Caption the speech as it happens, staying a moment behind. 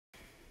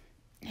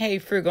Hey,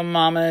 Frugal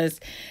Mamas.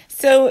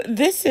 So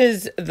this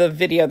is the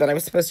video that I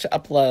was supposed to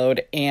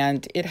upload,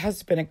 and it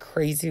has been a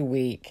crazy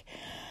week.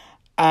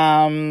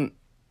 I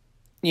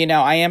am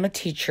a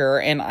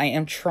teacher, and I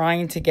am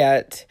trying to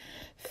get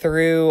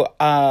through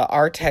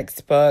our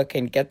textbook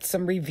and get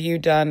some review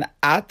done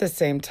at the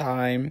same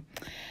time.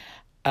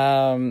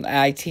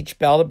 I teach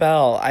bell to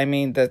bell. I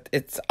mean,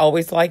 it's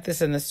always like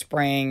this in the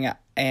spring,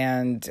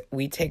 and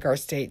we take our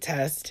state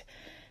test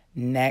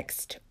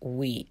next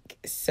week.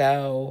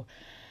 So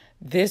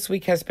this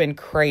week has been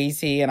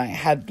crazy, and I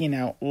had,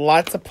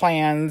 lots of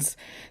plans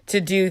to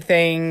do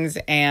things,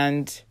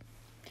 and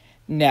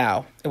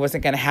no, it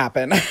wasn't going to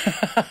happen.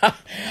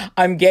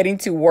 I'm getting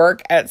to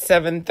work at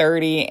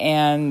 7:30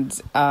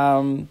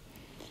 and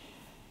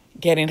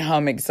getting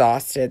home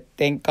exhausted.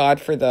 Thank God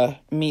for the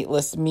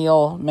meatless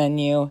meal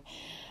menu.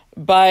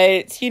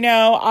 But,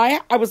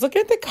 I was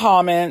looking at the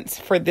comments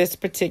for this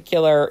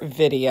particular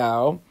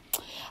video.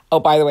 Oh,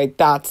 by the way,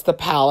 that's the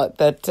palette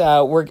that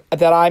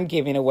I'm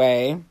giving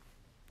away.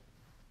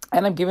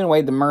 And I'm giving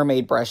away the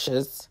mermaid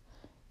brushes.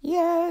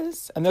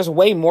 Yes. And there's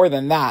way more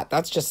than that.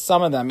 That's just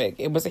some of them.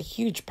 It was a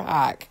huge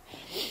pack.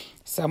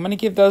 So I'm going to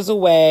give those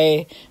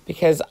away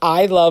because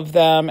I love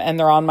them and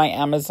they're on my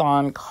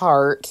Amazon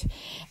cart.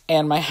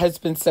 And my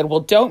husband said,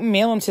 well, don't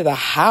mail them to the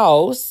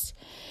house.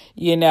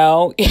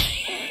 You're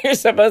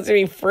supposed to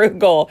be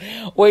frugal.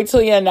 Wait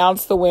till you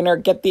announce the winner,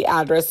 get the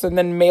address, and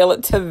then mail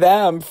it to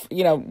them.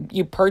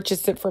 You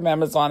purchase it from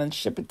Amazon and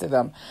ship it to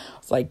them. I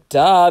was like,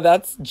 duh,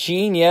 that's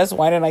genius.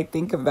 Why didn't I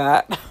think of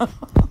that?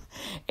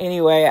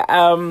 Anyway,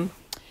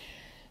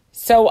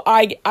 so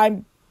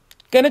I'm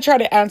going to try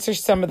to answer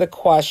some of the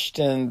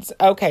questions.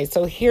 Okay,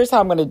 so here's how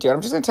I'm going to do it.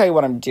 I'm just going to tell you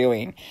what I'm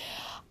doing.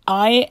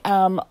 I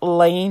am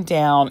laying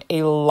down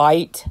a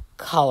light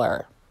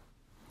color.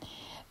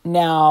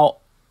 Now,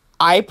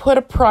 I put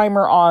a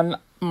primer on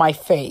my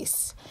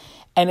face,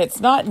 and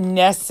it's not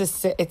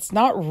necessary. It's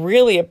not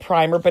really a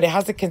primer, but it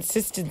has a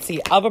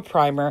consistency of a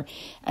primer,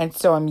 and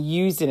so I'm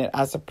using it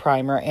as a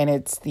primer, and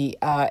it's the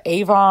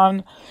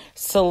Avon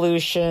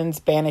Solutions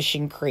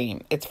Banishing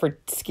Cream. It's for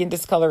skin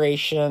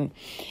discoloration,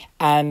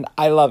 and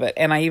I love it,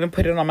 and I even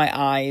put it on my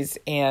eyes,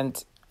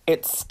 and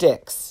it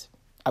sticks,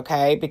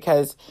 okay,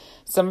 because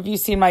some of you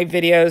seen my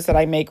videos that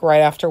I make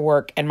right after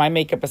work, and my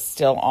makeup is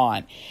still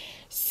on.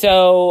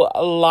 So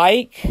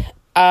like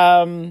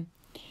Bob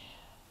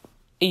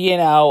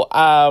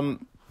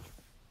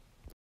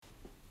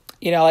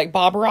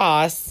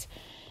Ross,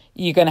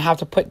 you're going to have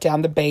to put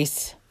down the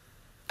base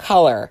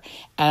color.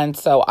 And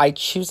so I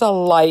choose a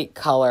light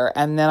color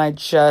and then I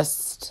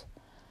just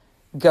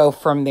go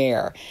from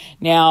there.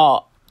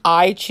 Now,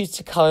 I choose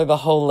to color the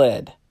whole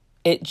lid.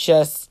 It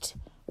just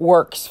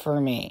works for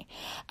me.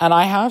 And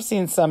I have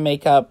seen some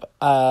makeup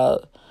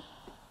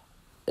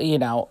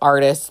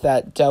artists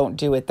that don't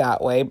do it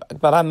that way,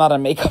 but I'm not a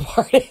makeup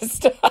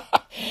artist.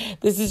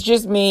 This is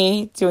just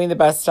me doing the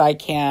best I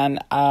can.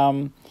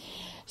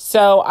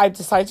 So I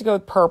decided to go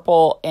with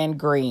purple and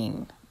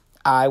green.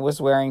 I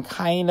was wearing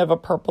kind of a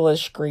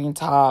purplish green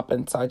top,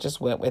 and so I just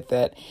went with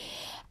it.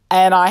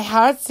 And I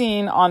had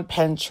seen on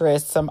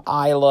Pinterest some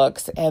eye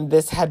looks, and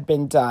this had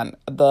been done.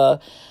 The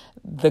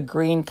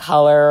green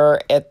color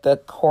at the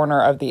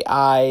corner of the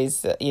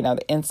eyes,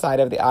 the inside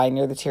of the eye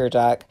near the tear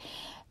duct,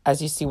 as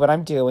you see what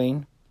I'm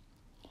doing.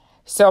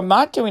 So I'm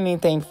not doing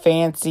anything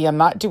fancy. I'm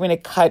not doing a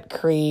cut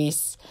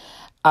crease.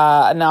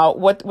 Now,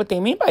 what they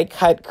mean by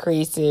cut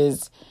crease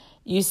is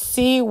you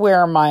see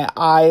where my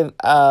eye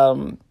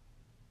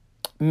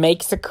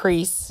makes a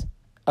crease,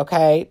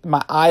 okay?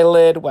 My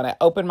eyelid, when I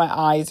open my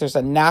eyes, there's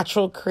a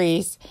natural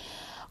crease.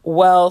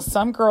 Well,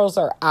 some girls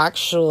are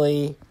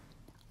actually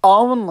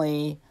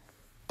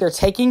they're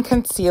taking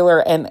concealer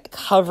and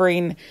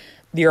covering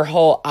your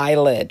whole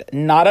eyelid,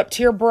 not up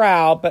to your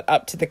brow, but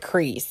up to the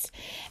crease.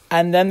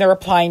 And then they're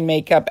applying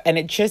makeup, and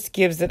it just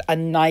gives it a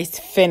nice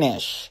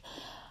finish.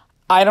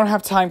 I don't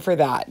have time for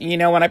that.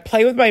 When I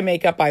play with my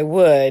makeup, I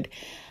would,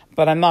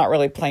 but I'm not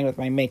really playing with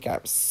my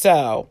makeup.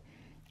 So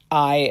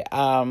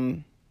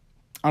I'm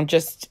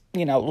just,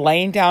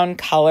 laying down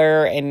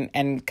color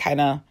and kind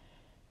of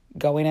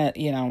going at,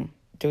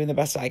 doing the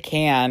best I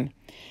can.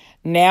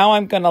 Now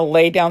I'm going to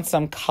lay down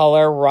some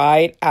color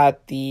right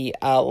at the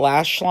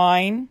lash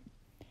line.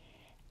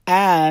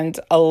 And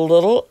a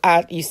little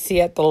you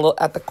see at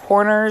the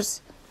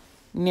corners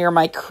near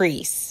my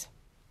crease.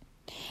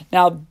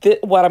 Now,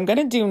 what I'm going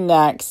to do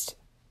next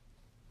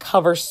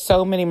covers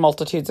so many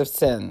multitudes of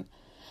sin.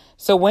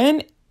 So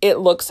when it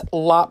looks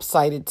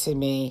lopsided to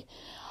me,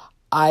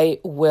 I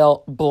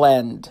will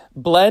blend.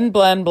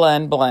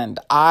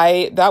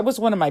 That was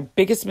one of my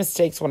biggest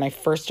mistakes when I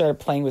first started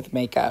playing with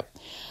makeup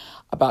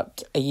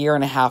about a year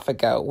and a half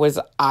ago, was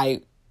I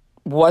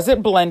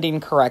wasn't blending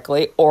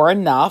correctly or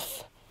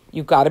enough.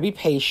 You've got to be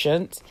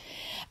patient.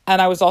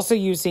 And I was also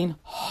using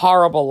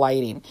horrible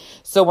lighting.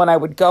 So when I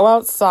would go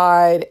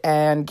outside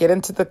and get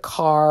into the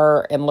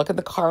car and look at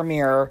the car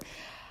mirror,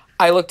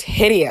 I looked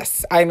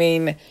hideous. I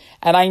mean,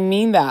 and I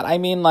mean that. I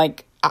mean,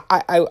 like,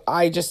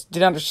 I just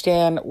didn't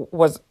understand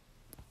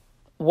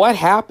what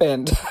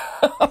happened.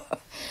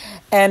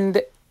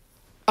 And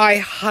I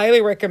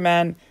highly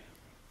recommend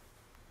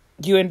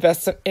you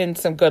invest in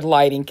some good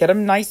lighting. Get a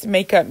nice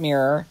makeup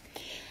mirror.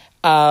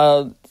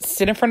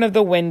 Sit in front of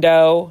the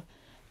window.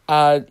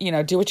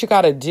 Do what you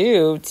got to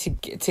do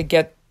to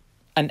get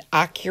an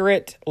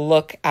accurate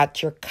look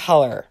at your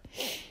color.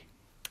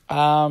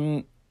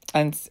 And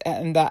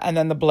then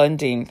the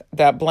blending.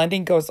 That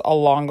blending goes a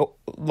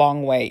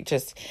long way.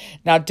 Just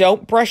now,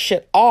 don't brush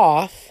it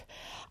off.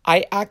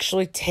 I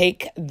actually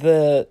take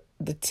the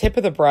tip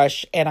of the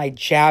brush and I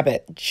jab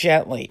it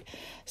gently.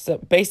 So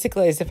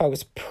basically as if I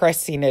was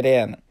pressing it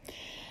in.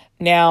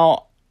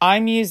 Now,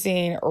 I'm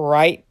using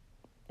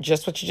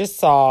just what you just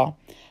saw,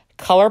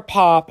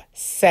 ColourPop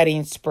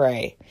setting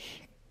spray.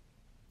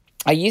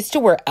 I used to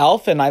wear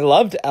e.l.f. and I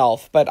loved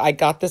e.l.f., but I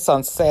got this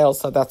on sale,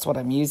 so that's what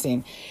I'm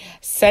using.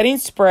 Setting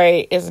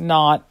spray is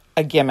not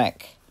a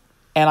gimmick.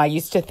 And I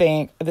used to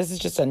think this is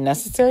just a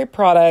necessary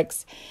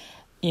products,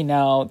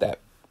 that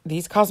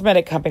these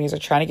cosmetic companies are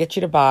trying to get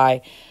you to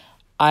buy.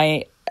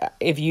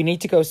 If you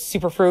need to go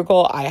super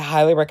frugal, I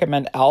highly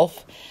recommend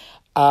e.l.f.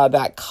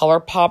 That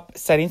ColourPop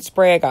setting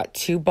spray. I got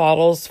 2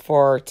 bottles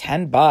for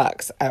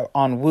 $10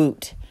 on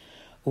Woot.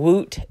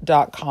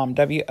 Woot.com,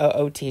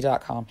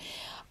 WOOT.com.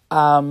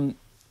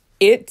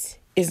 It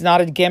is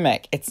not a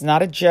gimmick. It's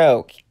not a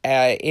joke.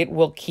 It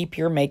will keep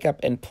your makeup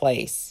in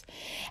place.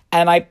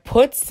 And I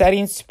put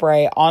setting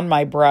spray on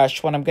my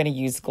brush when I'm going to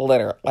use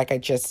glitter, like I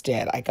just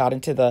did. I got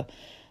into the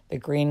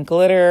green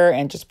glitter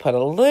and just put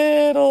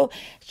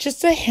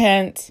just a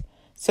hint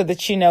so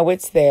that you know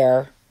it's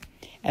there.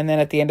 And then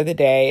at the end of the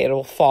day,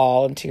 it'll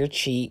fall into your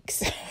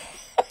cheeks.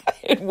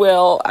 It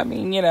will. I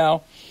mean,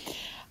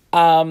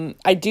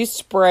 I do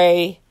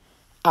spray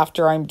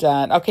after I'm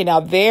done. Okay, now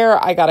there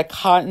I got a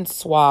cotton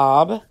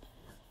swab,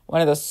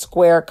 one of those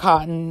square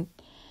cotton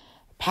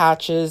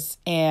patches,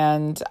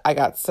 and I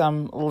got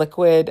some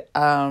liquid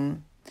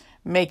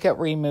makeup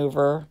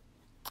remover.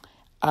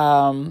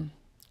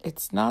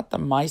 It's not the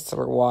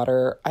micellar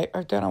water. I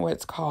don't know what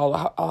it's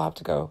called. I'll have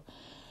to go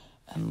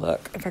and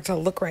look. In fact,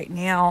 I'll look right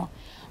now.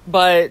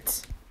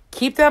 But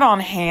keep that on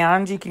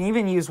hand. You can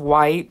even use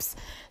wipes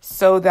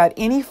so that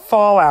any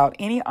fallout,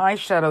 any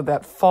eyeshadow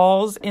that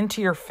falls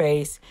into your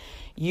face,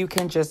 you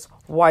can just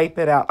wipe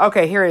it out.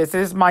 Okay, here it is.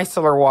 It is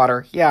micellar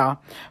water. Yeah,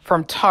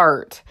 from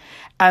Tarte.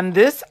 And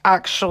this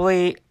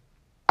actually,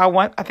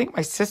 I think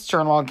my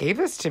sister-in-law gave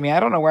this to me.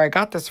 I don't know where I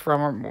got this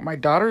from, or my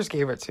daughters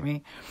gave it to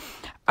me.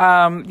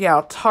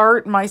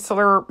 Tarte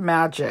Micellar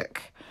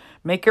Magic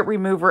Makeup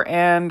Remover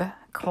and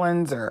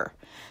Cleanser.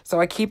 So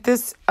I keep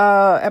this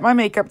at my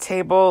makeup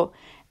table,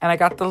 and I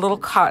got the little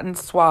cotton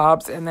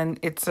swabs, and then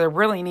it's a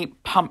really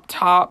neat pump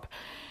top,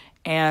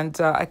 and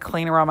I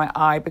clean around my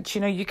eye. But,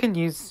 you can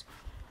use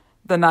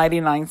the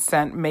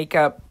 99-cent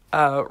makeup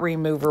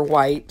remover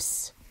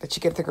wipes that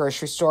you get at the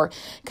grocery store,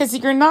 because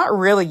you're not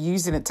really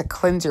using it to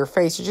cleanse your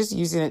face. You're just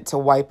using it to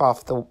wipe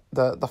off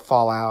the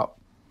fallout.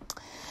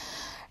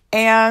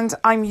 And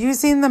I'm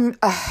using the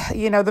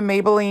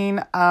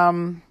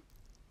Maybelline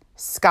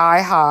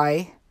Sky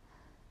High.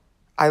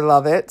 I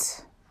love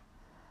it.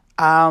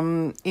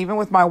 Even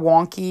with my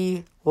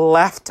wonky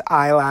left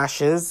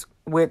eyelashes,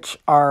 which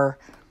are,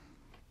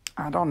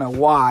 I don't know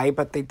why,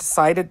 but they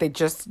decided they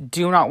just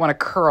do not want to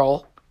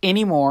curl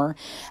anymore.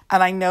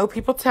 And I know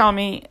people tell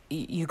me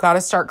you got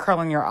to start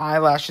curling your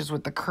eyelashes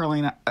with the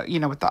curling,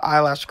 with the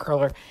eyelash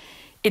curler.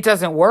 It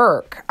doesn't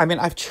work. I mean,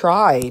 I've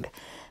tried.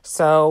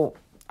 So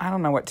I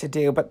don't know what to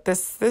do, but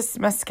this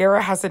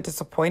mascara hasn't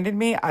disappointed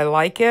me. I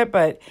like it,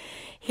 but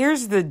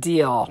here's the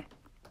deal.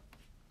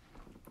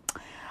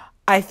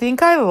 I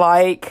think I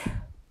like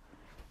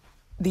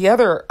the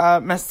other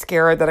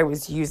mascara that I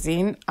was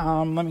using.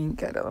 Let me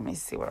get it. Let me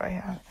see what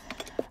I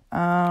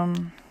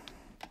have.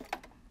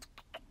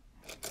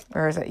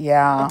 Where is it?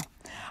 Yeah.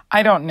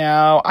 I don't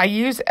know. I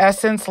use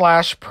Essence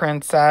Lash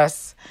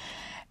Princess,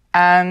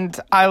 and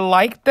I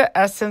like the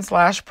Essence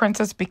Lash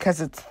Princess because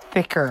it's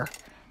thicker.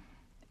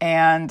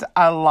 And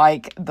I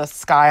like the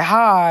Sky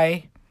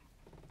High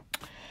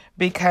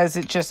because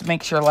it just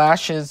makes your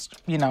lashes,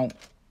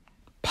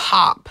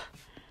 pop.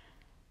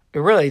 It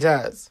really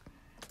does.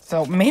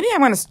 So maybe I'm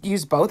going to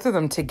use both of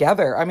them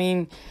together. I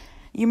mean,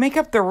 you make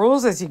up the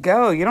rules as you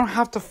go. You don't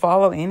have to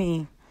follow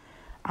any.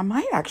 I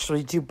might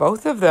actually do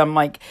both of them.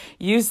 Like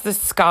use the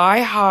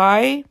Sky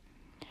High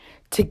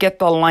to get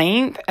the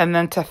length and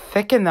then to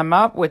thicken them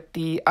up with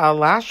the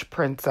Lash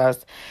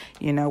Princess.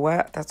 You know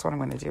what? That's what I'm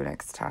going to do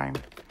next time.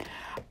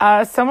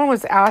 Someone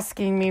was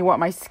asking me what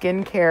my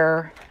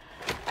skincare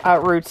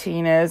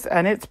routine is,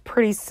 and it's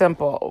pretty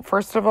simple.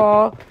 First of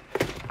all,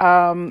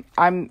 I'm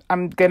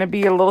gonna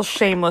be a little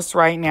shameless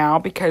right now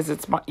because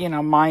it's my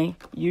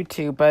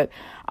YouTube, but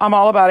I'm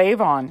all about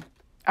Avon.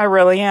 I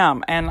really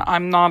am, and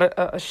I'm not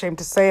ashamed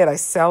to say it. I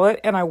sell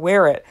it and I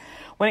wear it.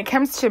 When it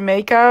comes to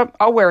makeup,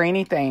 I'll wear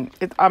anything.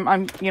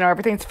 I'm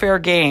everything's fair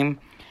game.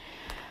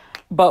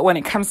 But when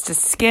it comes to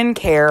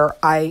skincare,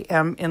 I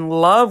am in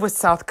love with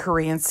South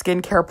Korean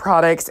skincare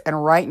products.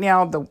 And right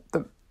now, the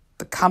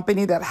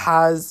company that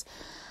has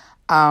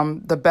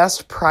the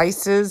best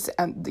prices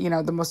and,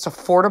 the most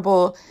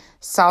affordable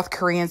South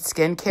Korean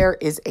skincare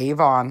is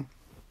Avon.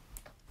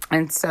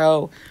 And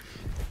so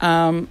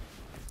I'm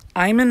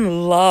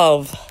in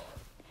love.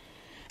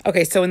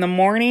 Okay, so in the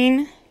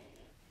morning,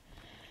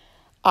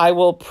 I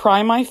will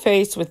prime my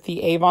face with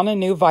the Avon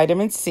Anew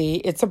Vitamin C.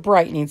 It's a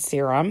brightening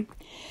serum.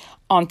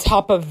 On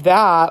top of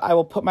that, I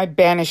will put my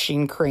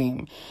Banishing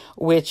Cream,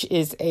 which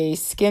is a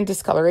skin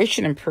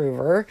discoloration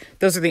improver.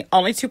 Those are the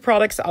only two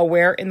products I'll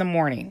wear in the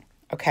morning,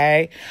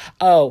 okay?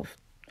 Oh,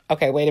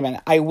 okay, wait a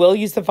minute. I will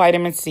use the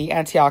Vitamin C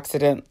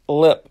Antioxidant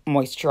Lip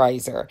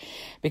Moisturizer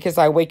because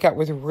I wake up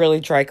with really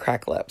dry,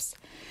 cracked lips.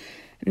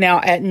 Now,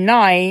 at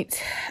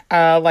night,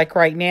 like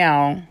right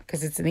now,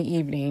 because it's in the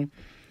evening,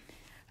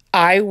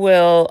 I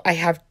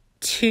have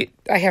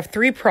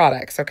 3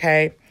 products,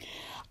 okay?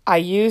 I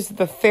use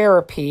the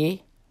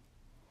Therapy.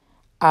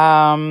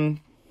 Let me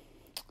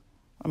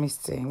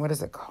see. What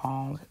is it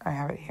called? I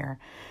have it here.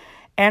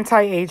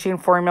 Anti-aging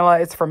formula.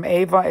 It's from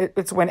Avon.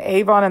 It's when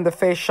Avon and the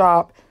Face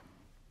Shop,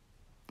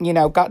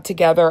 got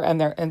together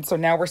and so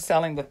now we're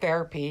selling the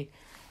Therapy.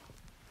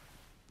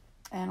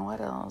 And what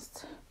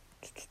else?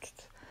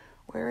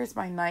 Where is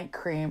my night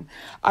cream?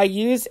 I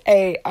use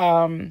a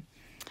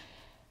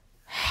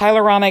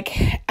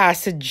hyaluronic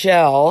acid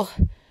gel.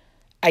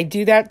 I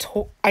do that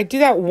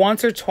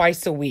once or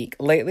twice a week.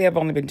 Lately, I've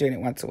only been doing it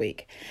once a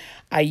week.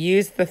 I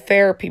use the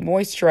Therapy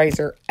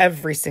moisturizer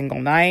every single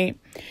night.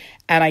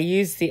 And I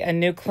use the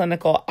Anew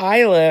Clinical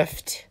Eye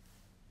Lift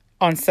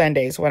on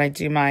Sundays when I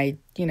do my,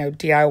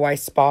 DIY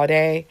spa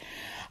day.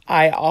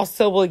 I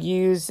also will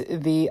use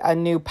the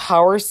Anew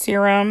Power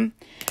Serum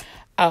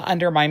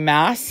under my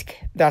mask.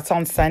 That's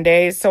on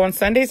Sundays. So on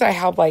Sundays, I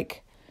have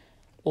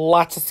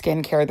lots of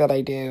skincare that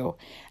I do.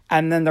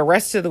 And then the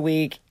rest of the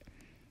week,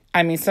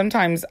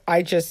 sometimes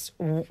I just,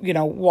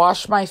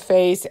 wash my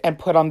face and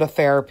put on the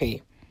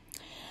Therapy.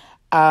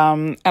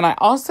 And I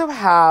also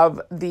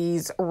have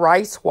these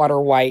rice water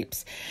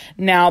wipes.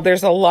 Now,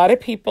 there's a lot of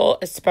people,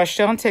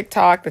 especially on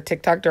TikTok, the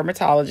TikTok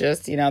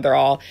dermatologists, they're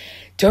all,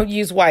 don't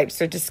use wipes.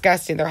 They're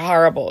disgusting. They're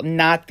horrible.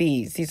 Not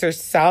these. These are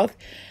South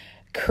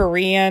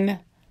Korean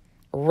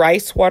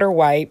rice water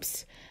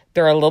wipes.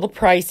 They're a little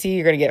pricey.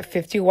 You're going to get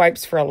 50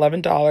 wipes for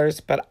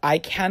 $11, but I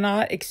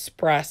cannot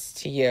express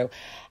to you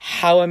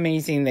how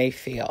amazing they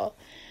feel.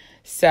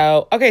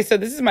 So, okay, so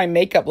this is my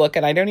makeup look,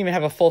 and I don't even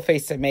have a full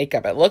face of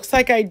makeup. It looks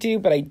like I do,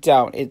 but I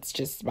don't. It's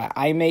just my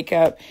eye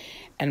makeup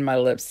and my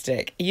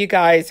lipstick. You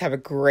guys have a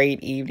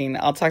great evening.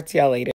 I'll talk to y'all later.